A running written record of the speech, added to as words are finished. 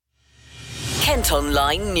Kent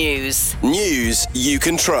Online News. News you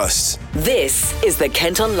can trust. This is the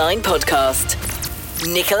Kent Online Podcast.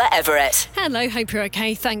 Nicola Everett. Hello, hope you're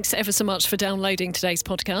okay. Thanks ever so much for downloading today's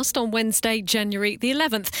podcast on Wednesday, January the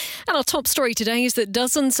 11th. And our top story today is that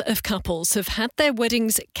dozens of couples have had their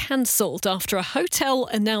weddings cancelled after a hotel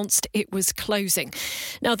announced it was closing.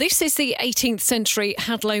 Now, this is the 18th century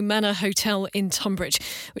Hadlow Manor Hotel in Tunbridge,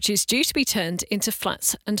 which is due to be turned into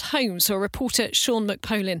flats and homes. So reporter Sean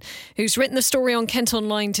McPolin, who's written the story on Kent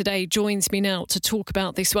Online today, joins me now to talk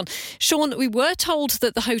about this one. Sean, we were told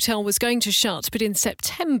that the hotel was going to shut, but in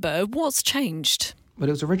September, what's changed? Well,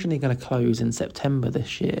 it was originally going to close in September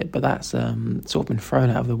this year, but that's sort of been thrown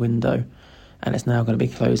out of the window, and it's now going to be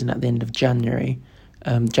closing at the end of January,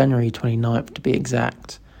 January 29th to be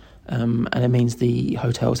exact, and it means the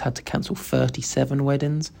hotel's had to cancel 37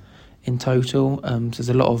 weddings in total. So there's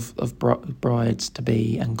a lot of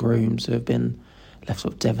brides-to-be and grooms who have been left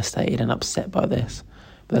sort of devastated and upset by this.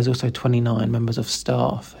 There's also 29 members of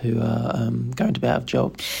staff who are going to be out of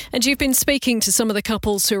jobs. And you've been speaking to some of the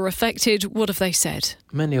couples who are affected. What have they said?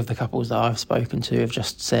 Many of the couples that I've spoken to have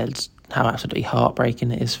just said how absolutely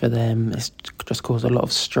heartbreaking it is for them. It's just caused a lot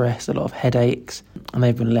of stress, a lot of headaches, and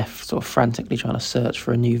they've been left sort of frantically trying to search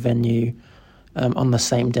for a new venue on the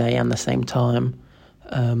same day and the same time,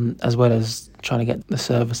 as well as trying to get the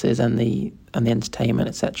services and the entertainment,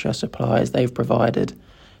 etc., supplies they've provided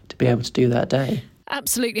to be able to do that day.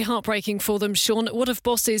 Absolutely heartbreaking for them, Sean. What have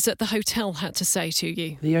bosses at the hotel had to say to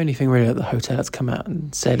you? The only thing really that the hotel has come out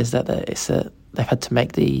and said is that they've had to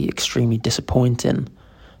make the extremely disappointing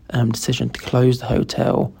decision to close the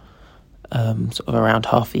hotel sort of around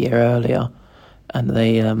half a year earlier, and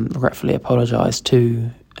they regretfully apologised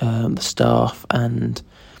to the staff and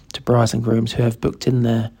to brides and grooms who have booked in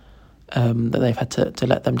there, that they've had to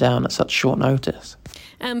let them down at such short notice.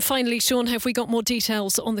 And finally, Sean, have we got more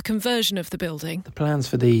details on the conversion of the building? The plans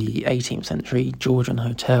for the 18th century Georgian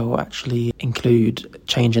Hotel actually include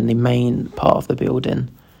changing the main part of the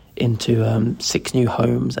building into 6 new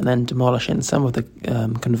homes and then demolishing some of the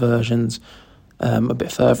conversions a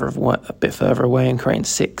bit further away and creating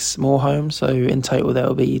 6 more homes. So in total there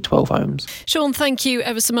will be 12 homes. Sean, thank you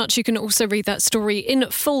ever so much. You can also read that story in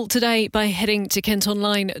full today by heading to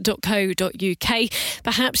kentonline.co.uk.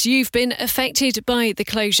 Perhaps you've been affected by the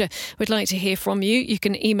closure. We'd like to hear from you. You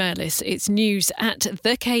can email us. It's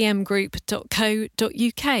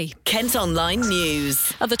news@thekmgroup.co.uk. Kent Online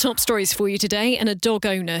News. Other top stories for you today, and a dog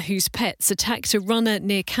owner whose pets attacked a runner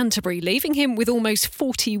near Canterbury, leaving him with almost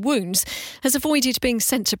 40 wounds, has avoided being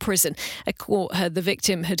sent to prison. A court heard the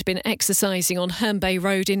victim had been exercising on Herne Bay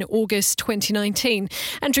Road in August 2019.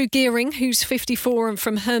 Andrew Gearing, who's 54 and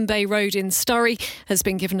from Herne Bay Road in Surrey, has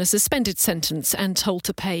been given a suspended sentence and told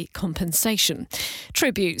to pay compensation.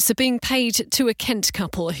 Tributes are being paid to a Kent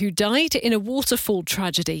couple who died in a waterfall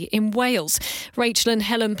tragedy in Wales. Rachel and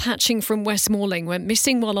Helen Patching from West Malling went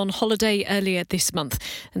missing while on holiday earlier this month,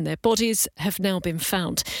 and their bodies have now been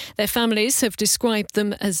found. Their families have described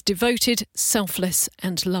them as devoted, selfless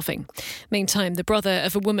and loving. Meantime, the brother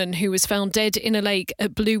of a woman who was found dead in a lake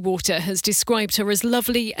at Bluewater has described her as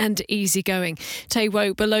lovely and easygoing.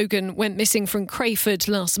 Taiwo Balogan went missing from Crayford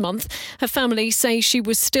last month. Her family say she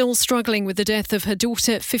was still struggling with the death of her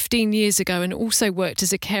daughter 15 years ago and also worked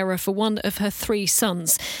as a carer for one of her 3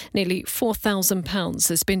 sons. Nearly £4,000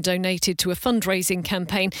 has been donated to a fundraising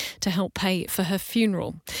campaign to help pay for her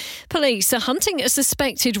funeral. Police are hunting a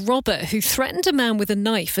suspected robber who threatened a man with a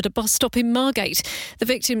knife at a bus stop in Margate. The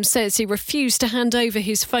victim says he refused to hand over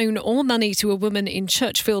his phone or money to a woman in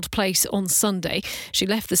Churchfield Place on Sunday. She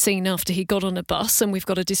left the scene after he got on a bus, and we've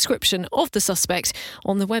got a description of the suspect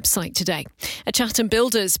on the website today. A Chatham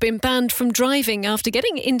builder's been banned from driving after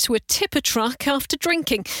getting into a tipper truck after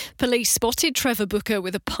drinking. Police spotted Trevor Booker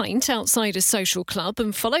with a pint outside a social club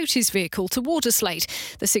and followed his vehicle to Waterslade.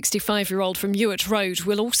 The 65-year-old from Ewart Road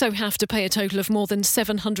will also have to pay a total of more than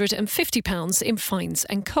 £750 in fines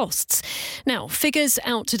and costs. Now, figures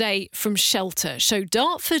out today from Shelter show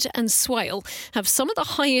Dartford and Swale have some of the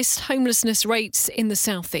highest homelessness rates in the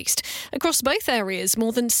southeast. Across both areas,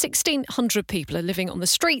 more than 1,600 people are living on the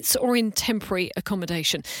streets or in temporary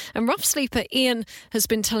accommodation. And rough sleeper Ian has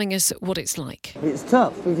been telling us what it's like. It's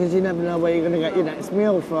tough because you never know where you're going to get your next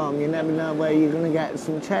meal from. You never know where you're going to get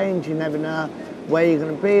some change. You never know where you're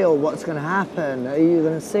going to be or what's going to happen. Are you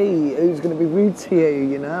going to see who's going to be rude to you,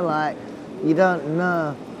 you know? Like, you don't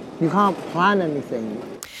know. You can't plan anything.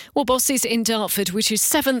 Well, bosses in Dartford, which is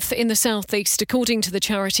 7th in the southeast, according to the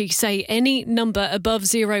charity, say any number above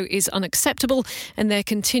 0 is unacceptable and they're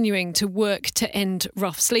continuing to work to end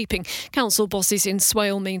rough sleeping. Council bosses in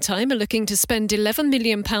Swale, meantime, are looking to spend £11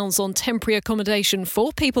 million on temporary accommodation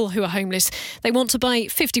for people who are homeless. They want to buy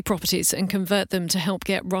 50 properties and convert them to help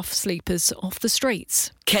get rough sleepers off the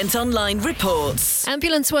streets. Kent Online reports.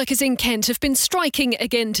 Ambulance workers in Kent have been striking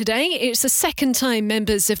again today. It's the second time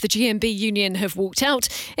members of the GMB union have walked out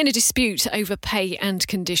in a dispute over pay and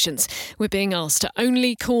conditions. We're being asked to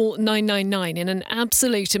only call 999 in an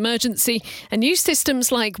absolute emergency and use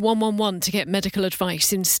systems like 111 to get medical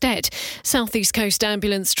advice instead. South East Coast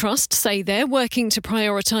Ambulance Trust say they're working to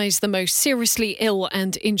prioritise the most seriously ill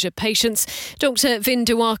and injured patients. Dr Vin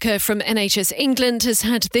Duarca from NHS England has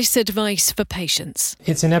had this advice for patients.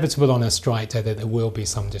 It's inevitable on a strike day that there will be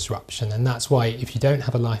some disruption, and that's why if you don't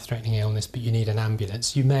have a life-threatening illness but you need an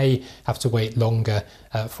ambulance, you may have to wait longer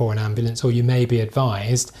for an ambulance, or you may be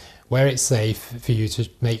advised where it's safe for you to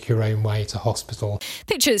make your own way to hospital.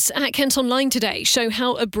 Pictures at Kent Online today show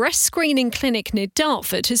how a breast screening clinic near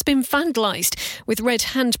Dartford has been vandalised, with red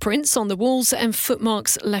handprints on the walls and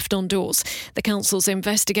footmarks left on doors. The council's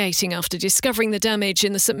investigating after discovering the damage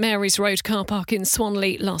in the St Mary's Road car park in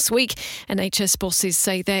Swanley last week. NHS bosses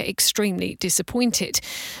say they're extremely disappointed.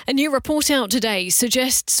 A new report out today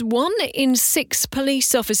suggests 1 in 6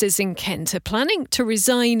 police officers in Kent are planning to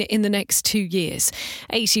resign in the next 2 years.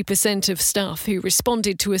 80% of staff who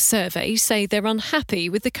responded to a survey say they're unhappy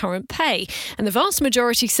with the current pay, and the vast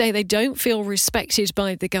majority say they don't feel respected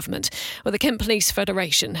by the government. Well, the Kent Police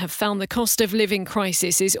Federation have found the cost of living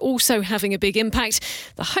crisis is also having a big impact.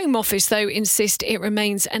 The Home Office, though, insist it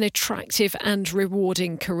remains an attractive and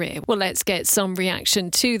rewarding career. Well, let's get some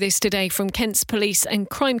reaction to this today from Kent's Police and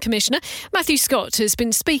Crime Commissioner. Matthew Scott has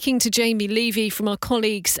been speaking to Jamie Levy from our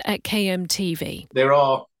colleagues at KMTV. There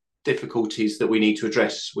are difficulties that we need to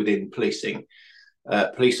address within policing.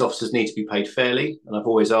 Police officers need to be paid fairly, and I've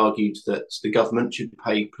always argued that the government should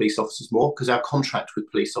pay police officers more because our contract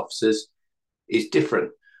with police officers is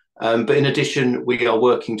different. But in addition, we are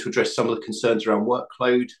working to address some of the concerns around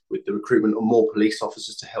workload with the recruitment of more police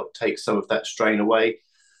officers to help take some of that strain away,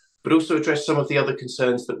 but also address some of the other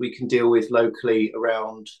concerns that we can deal with locally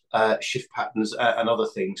around shift patterns and other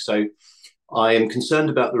things. So I am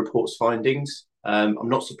concerned about the report's findings. I'm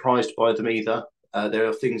not surprised by them either. There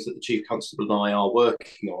are things that the Chief Constable and I are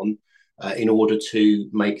working on in order to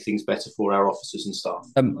make things better for our officers and staff.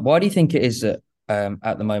 Why do you think it is that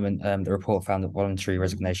at the moment the report found that voluntary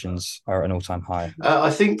resignations are at an all-time high? I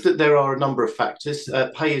think that there are a number of factors.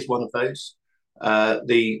 Pay is one of those.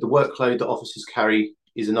 The workload that officers carry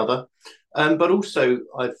is another. But also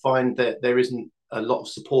I find that there isn't a lot of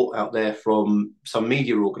support out there from some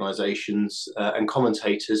media organisations and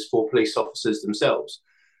commentators for police officers themselves.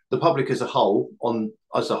 The public as a whole,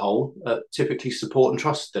 typically support and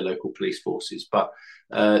trust their local police forces, but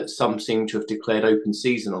some seem to have declared open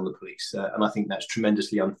season on the police, and I think that's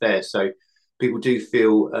tremendously unfair. So people do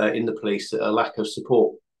feel in the police a lack of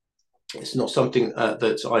support. It's not something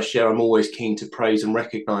that I share. I'm always keen to praise and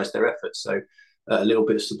recognise their efforts. So a little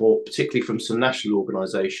bit of support, particularly from some national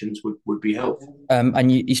organisations, would be helpful.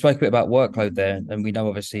 And you spoke a bit about workload there, and we know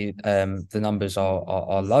obviously the numbers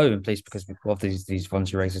are low in police because of these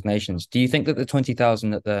voluntary resignations. Do you think that the 20,000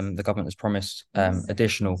 that the government has promised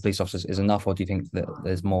additional police officers is enough, or do you think that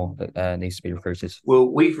there's more that needs to be recruited? Well,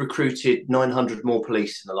 we've recruited 900 more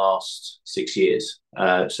police in the last 6 years.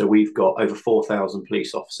 So we've got over 4,000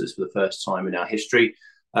 police officers for the first time in our history.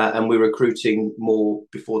 And we're recruiting more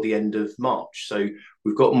before the end of March. So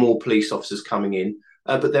we've got more police officers coming in.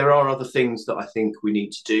 But there are other things that I think we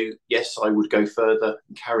need to do. Yes, I would go further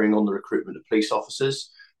in carrying on the recruitment of police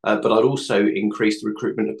officers, but I'd also increase the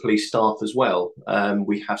recruitment of police staff as well.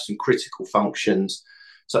 We have some critical functions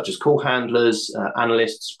such as call handlers,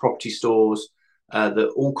 analysts, property stores,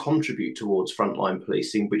 that all contribute towards frontline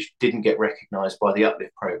policing, which didn't get recognised by the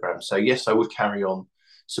Uplift programme. So yes, I would carry on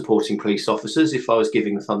supporting police officers if I was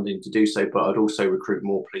giving the funding to do so, but I'd also recruit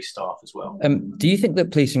more police staff as well. Do you think that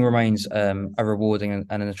policing remains a rewarding and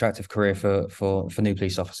an attractive career for new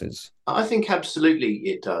police officers? I think absolutely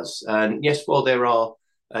it does. And yes, while there are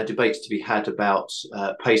debates to be had about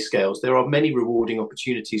pay scales, there are many rewarding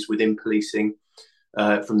opportunities within policing,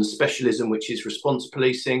 from the specialism, which is response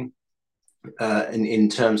policing, in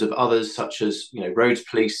terms of others such as roads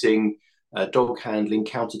policing, dog handling,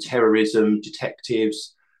 counter-terrorism,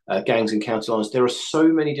 detectives, gangs and counter-lines. There are so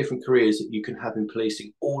many different careers that you can have in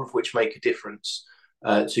policing, all of which make a difference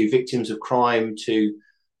to victims of crime, to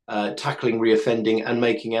tackling reoffending and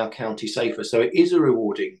making our county safer. So it is a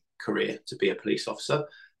rewarding career to be a police officer.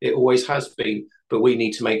 It always has been. but we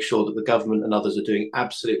need to make sure that the government and others are doing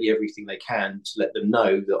absolutely everything they can to let them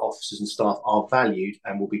know that officers and staff are valued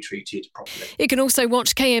and will be treated properly. You can also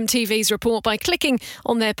watch KMTV's report by clicking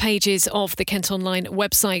on their pages of the Kent Online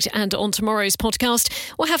website, and on tomorrow's podcast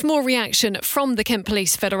we'll have more reaction from the Kent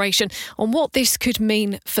Police Federation on what this could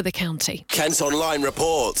mean for the county. Kent Online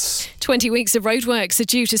reports. 20 weeks of roadworks are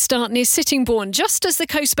due to start near Sittingbourne just as the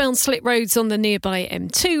coastbound slip roads on the nearby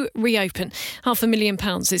M2 reopen.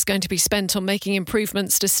 £500,000 is going to be spent on making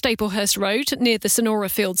improvements to Staplehurst Road near the Sonora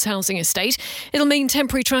Fields housing estate. It'll mean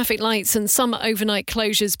temporary traffic lights and some overnight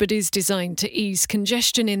closures, but is designed to ease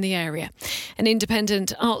congestion in the area. An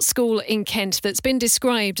independent art school in Kent that's been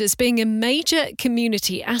described as being a major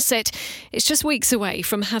community asset is just weeks away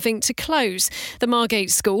from having to close. The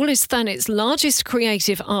Margate School is Thanet's largest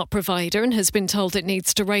creative art provider and has been told it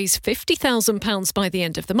needs to raise £50,000 by the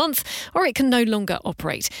end of the month or it can no longer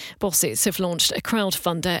operate. Bosses have launched a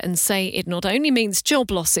crowdfunder and say it not only means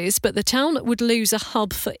job losses, but the town would lose a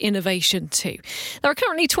hub for innovation too. There are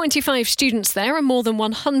currently 25 students there and more than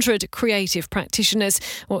 100 creative practitioners.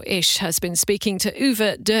 Well, Ish has been speaking to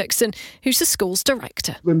Uwe Dirksen, who's the school's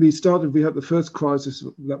director. When we started, we had the first crisis,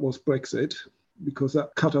 that was Brexit, because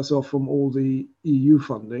that cut us off from all the EU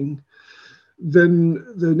funding. Then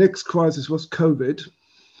the next crisis was COVID,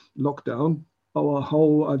 lockdown. Our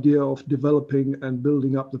whole idea of developing and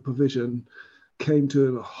building up the provision came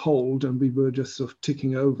to a halt, and we were just sort of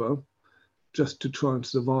ticking over just to try and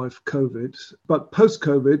survive COVID. But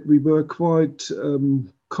post-COVID, we were quite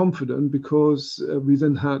confident because we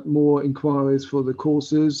then had more inquiries for the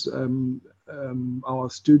courses. Our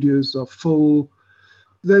studios are full.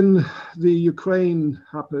 Then the Ukraine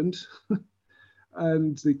happened.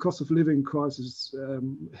 And the cost of living crisis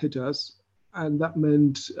hit us, and that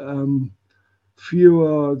meant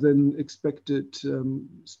fewer than expected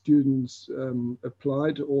students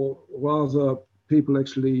applied, or rather, people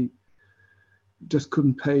actually just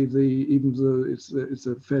couldn't pay even though it's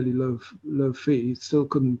a fairly low fee, still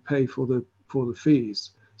couldn't pay for the fees.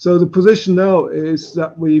 So the position now is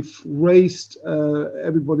that we've raised,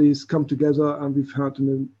 everybody's come together, and we've had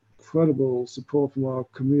an incredible support from our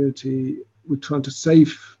community. We're trying to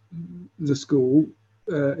save the school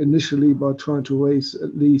initially by trying to raise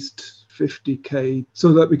at least 50k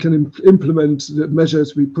so that we can implement the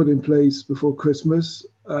measures we put in place before Christmas,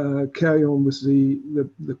 carry on with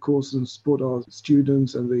the course and support our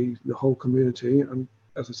students and the whole community. And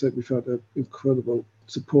as I said, we've had an incredible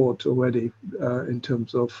support already in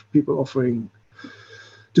terms of people offering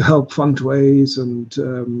to help fundraise and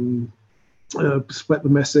spread the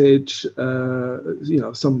message,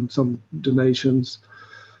 some donations.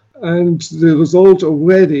 And the result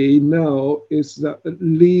already now is that at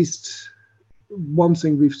least one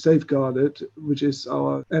thing we've safeguarded, which is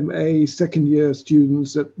our MA second year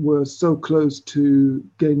students that were so close to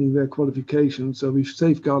gaining their qualification. So we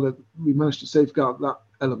managed to safeguard that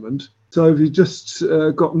element. So we've just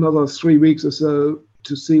got another 3 weeks or so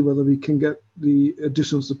to see whether we can get the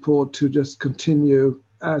additional support to just continue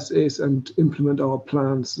as is and implement our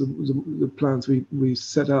plans, the plans we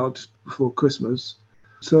set out before Christmas.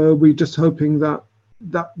 So we're just hoping that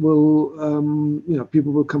will,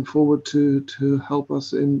 people will come forward to help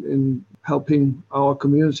us in helping our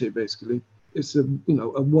community. Basically, it's a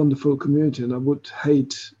wonderful community, and I would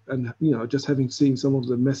hate, and just having seen some of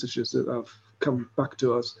the messages that have come back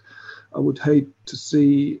to us, I would hate to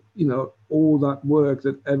see all that work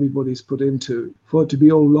that everybody's put into for it to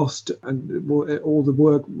be all lost, and all the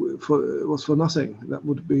work was for nothing. That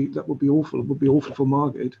would be awful. It would be awful for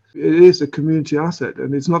Margate. It is a community asset,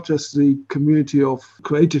 and it's not just the community of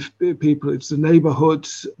creative people. It's the neighbourhood,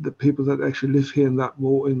 the people that actually live here in that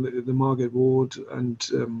ward, in the Margate ward,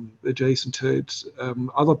 and adjacent to it.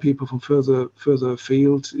 Other people from further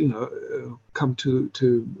afield, come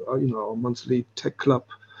to our monthly tech club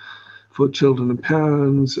for children and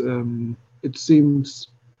parents. It seems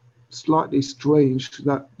slightly strange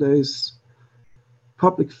that there's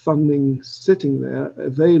public funding sitting there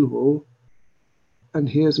available, and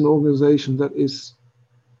here's an organization that is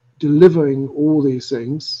delivering all these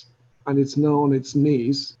things, and it's now on its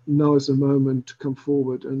knees. Now is the moment to come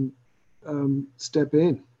forward and step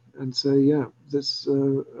in and say, this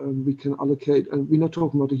we can allocate, and we're not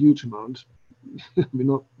talking about a huge amount.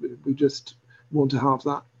 We just want to have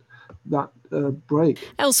that break.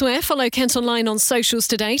 Elsewhere, follow Kent Online on socials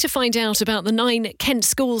today to find out about the 9 Kent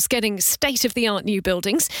schools getting state-of-the-art new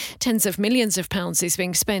buildings. Tens of millions of pounds is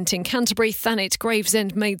being spent in Canterbury, Thanet,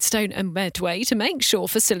 Gravesend, Maidstone and Medway to make sure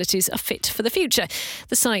facilities are fit for the future.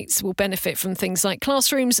 The sites will benefit from things like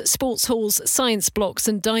classrooms, sports halls, science blocks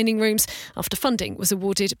and dining rooms after funding was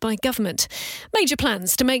awarded by government. Major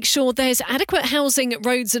plans to make sure there's adequate housing,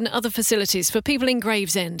 roads and other facilities for people in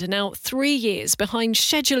Gravesend are now 3 years behind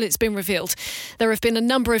schedule, it's been revealed. There have been a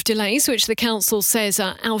number of delays which the council says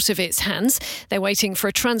are out of its hands. They're waiting for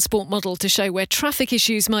a transport model to show where traffic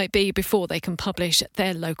issues might be before they can publish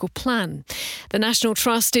their local plan. The National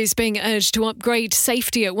Trust is being urged to upgrade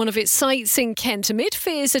safety at one of its sites in Kent amid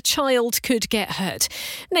fears a child could get hurt.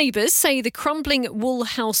 Neighbours say the crumbling Wool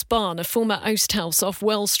House barn, a former oast house off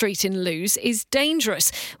Wells Street in Lewes, is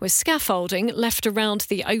dangerous, with scaffolding left around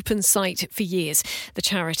the open site for years. The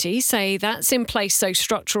charity say that's in place so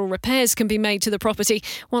structural repairs can be made to the property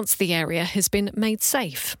once the area has been made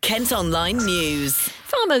safe. Kent Online News.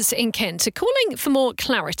 Farmers in Kent are calling for more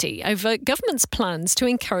clarity over government's plans to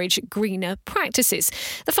encourage greener practices.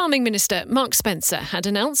 The Farming Minister, Mark Spencer, had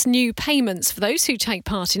announced new payments for those who take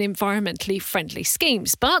part in environmentally friendly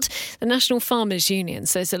schemes. But the National Farmers Union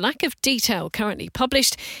says a lack of detail currently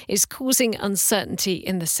published is causing uncertainty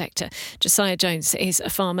in the sector. Josiah Jones is a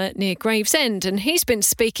farmer near Gravesend and he's been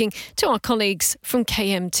speaking to our colleagues from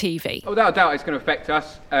KMTV. Without a doubt, it's going to affect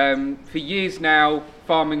us. For years now,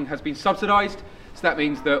 farming has been subsidised. So that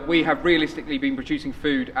means that we have realistically been producing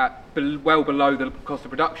food at well below the cost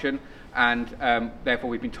of production, and therefore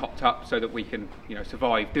we've been topped up so that we can,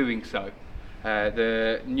 survive doing so.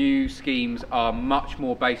 The new schemes are much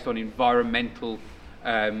more based on environmental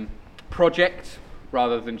projects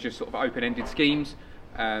rather than just sort of open-ended schemes.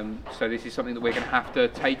 So this is something that we're going to have to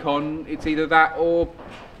take on. It's either that or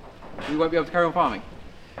we won't be able to carry on farming.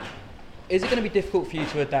 Is it going to be difficult for you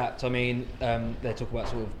to adapt? I mean, they talk about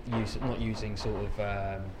sort of not using sort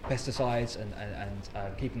of pesticides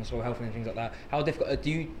and keeping the soil healthy and things like that. How difficult do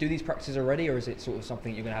you do these practices already, or is it sort of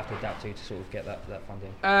something you're going to have to adapt to sort of get that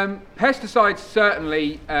funding? Pesticides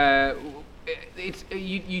certainly.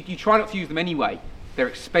 You try not to use them anyway. They're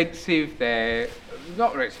expensive. They're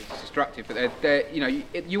not very destructive, but they're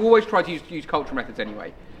you always try to use cultural methods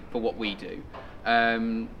anyway for what we do.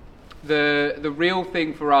 The real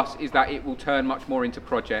thing for us is that it will turn much more into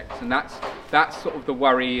projects, and that's sort of the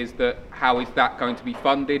worry, is that how is that going to be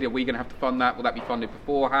funded? Are we going to have to fund that? Will that be funded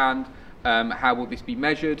beforehand? How will this be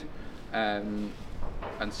measured? And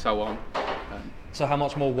so on. So how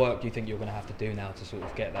much more work do you think you're going to have to do now to sort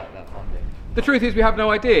of get that funding? The truth is we have no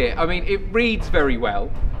idea. I mean, it reads very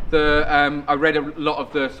well. I read a lot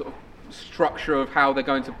of the sort of structure of how they're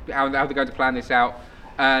going to plan this out.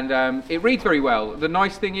 And it reads very well. The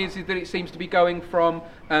nice thing is that it seems to be going from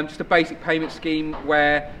just a basic payment scheme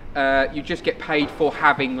where you just get paid for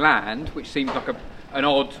having land, which seems like an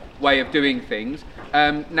odd way of doing things,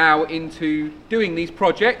 now into doing these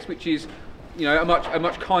projects, which is a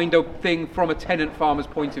much kinder thing from a tenant farmer's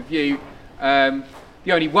point of view.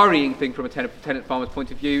 The only worrying thing from a tenant farmer's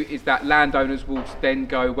point of view is that landowners will then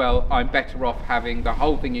go, well, I'm better off having the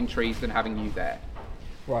whole thing in trees than having you there.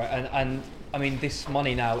 Right, and I mean, this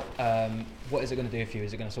money now, what is it going to do for you?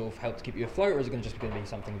 Is it going to sort of help to keep you afloat, or is it going to be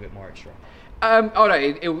something a bit more extra?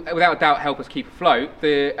 It will without a doubt help us keep afloat.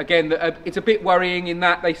 It's a bit worrying in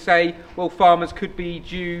that they say, well, farmers could be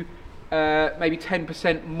due maybe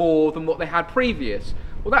 10% more than what they had previous.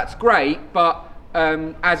 Well, that's great, but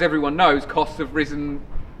as everyone knows, costs have risen,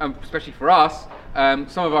 especially for us.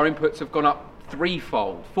 Some of our inputs have gone up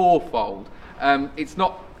threefold, fourfold. It's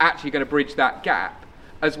not actually going to bridge that gap.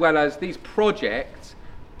 As well as these projects,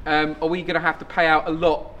 are we going to have to pay out a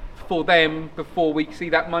lot for them before we see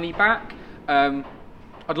that money back?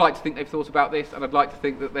 I'd like to think they've thought about this, and I'd like to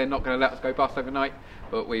think that they're not going to let us go bust overnight,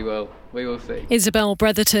 but we will see. Isabel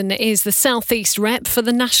Bretherton is the South East rep for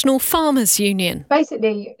the National Farmers Union.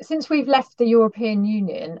 Basically, since we've left the European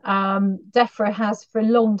Union, DEFRA has for a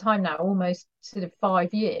long time now, almost sort of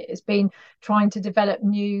 5 years, been trying to develop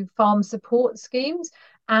new farm support schemes.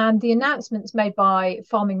 And the announcements made by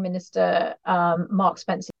Farming Minister Mark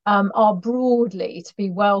Spencer are broadly to be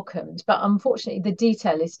welcomed, but unfortunately the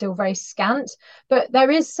detail is still very scant. But there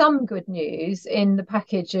is some good news in the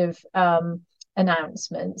package of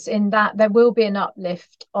announcements, in that there will be an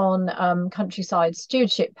uplift on countryside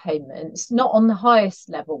stewardship payments, not on the highest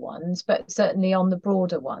level ones, but certainly on the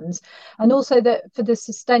broader ones. And also that for the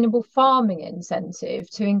sustainable farming incentive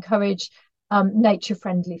to encourage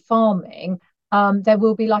nature-friendly farming, There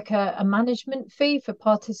will be like a management fee for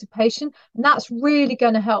participation, and that's really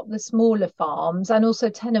going to help the smaller farms and also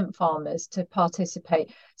tenant farmers to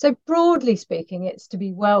participate. So broadly speaking, it's to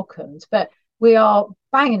be welcomed, but we are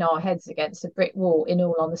banging our heads against a brick wall, in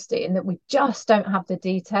all honesty, in that we just don't have the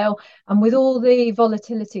detail. And with all the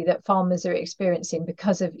volatility that farmers are experiencing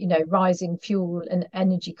because of, rising fuel and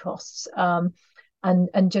energy costs,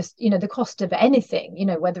 and just, the cost of anything,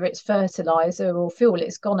 whether it's fertilizer or fuel,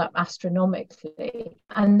 it's gone up astronomically.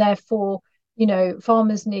 And therefore,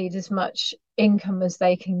 farmers need as much income as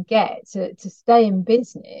they can get to stay in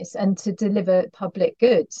business and to deliver public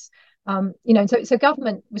goods. So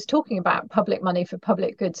government was talking about public money for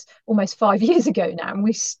public goods almost 5 years ago now, and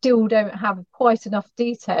we still don't have quite enough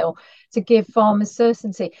detail to give farmers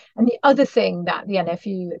certainty. And the other thing that the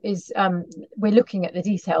NFU is, we're looking at the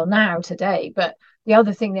detail now today, but the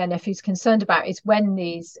other thing the NFU is concerned about is when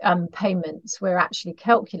these payments were actually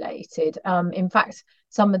calculated. In fact,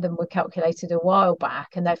 some of them were calculated a while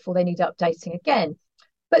back, and therefore they need updating again.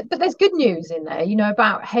 But there's good news in there,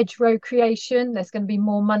 about hedgerow creation. There's going to be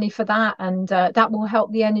more money for that, and that will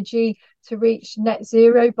help the energy to reach net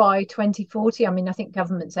zero by 2040. I mean, I think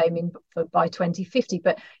government's aiming for by 2050,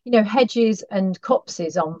 but, hedges and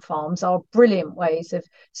copses on farms are brilliant ways of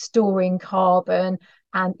storing carbon,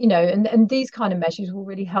 and, and these kind of measures will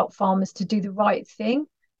really help farmers to do the right thing.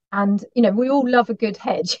 And, we all love a good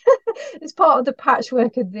hedge. It's part of the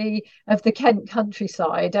patchwork of the Kent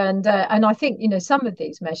countryside. And I think, some of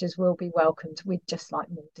these measures will be welcomed. We'd just like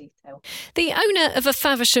more detail. The owner of a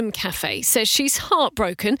Faversham cafe says she's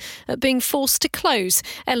heartbroken at being forced to close.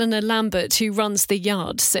 Eleanor Lambert, who runs the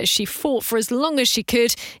yard, says she fought for as long as she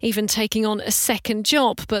could, even taking on a second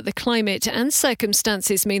job. But the climate and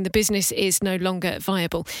circumstances mean the business is no longer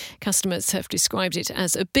viable. Customers have described it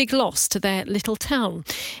as a big loss to their little town.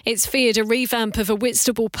 It's feared a revamp of a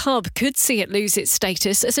Whitstable pub could see it lose its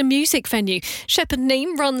status as a music venue. Shepherd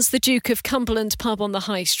Neame runs the Duke of Cumberland pub on the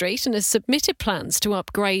High Street and has submitted plans to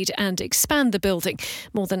upgrade and expand the building.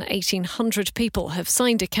 More than 1,800 people have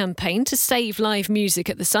signed a campaign to save live music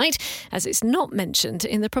at the site, as it's not mentioned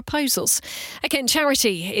in the proposals. A Kent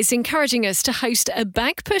charity is encouraging us to host a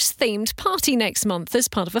Bagpuss-themed party next month as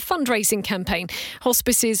part of a fundraising campaign.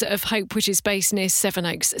 Hospices of Hope, which is based near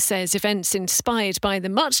Sevenoaks, says events inspired by the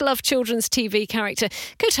much-loved children's TV character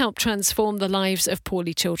could help transform the lives of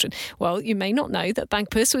poorly children. Well, you may not know that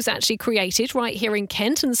Bagpuss was actually created right here in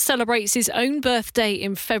Kent and celebrates his own birthday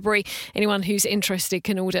in February. Anyone who's interested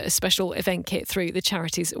can order a special event kit through the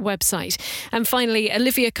charity's website. And finally,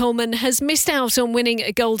 Olivia Colman has missed out on winning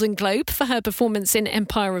a Golden Globe for her performance in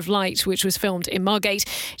Empire of Light, which was filmed in Margate.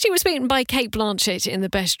 She was beaten by Cate Blanchett in the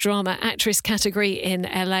Best Drama Actress category in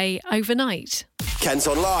LA overnight. Kent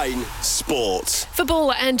Online Sport.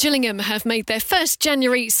 Football and Gillingham have made their first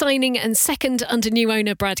January signing and second under new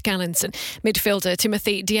owner Brad Gallinson. Midfielder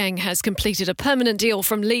Timothy Dieng has completed a permanent deal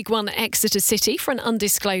from League One Exeter City for an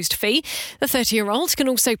undisclosed fee. The 30-year-old can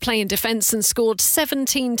also play in defence and scored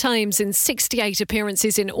 17 times in 68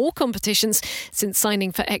 appearances in all competitions since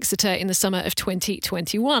signing for Exeter in the summer of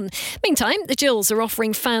 2021. Meantime, the Gills are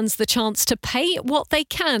offering fans the chance to pay what they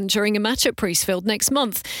can during a match at Priestfield next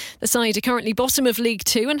month. The side are currently bottom of League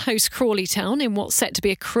Two and host Crawley Town in what's set to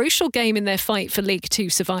be a crucial game in their fight for League Two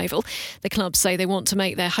survival. The club say they want to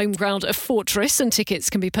make their home ground a fortress, and tickets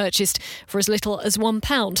can be purchased for as little as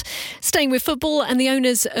 £1. Staying with football, and the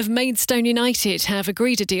owners of Maidstone United have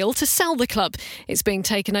agreed a deal to sell the club. It's being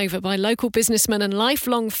taken over by local businessman and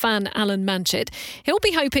lifelong fan Alan Manchett. He'll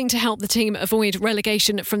be hoping to help the team avoid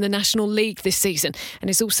relegation from the National League this season, and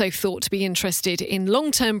is also thought to be interested in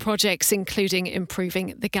long-term projects, including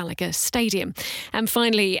improving the Gallagher Stadium. And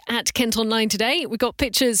finally, at Kent Online today, we got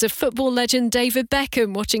pictures of football legend David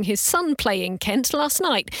Beckham watching his son play in Kent last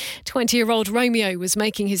night. 20-year-old Romeo was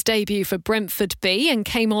making his debut for Brentford B and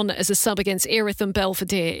came on as a sub against Erith and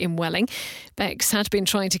Belvedere in Welling. Becks had been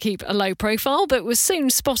trying to keep a low profile, but was soon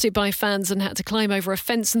spotted by fans and had to climb over a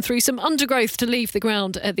fence and through some undergrowth to leave the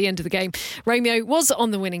ground at the end of the game. Romeo was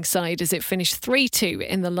on the winning side as it finished 3-2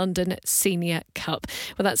 in the London Senior Cup.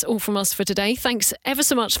 Well, that's all from us for today. Thanks ever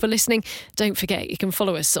so much for listening. Don't forget, you can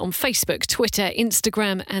follow us on Facebook, Twitter,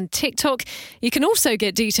 Instagram and TikTok. You can also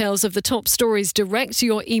get details of the top stories direct to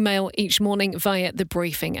your email each morning via The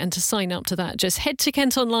Briefing. And to sign up to that, just head to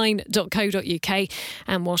kentonline.co.uk.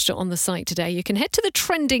 And whilst you're on the site today, you can head to the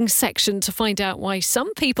trending section to find out why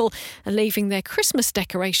some people are leaving their Christmas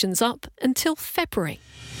decorations up until February.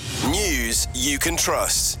 News you can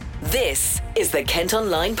trust. This is the Kent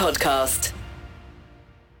Online Podcast.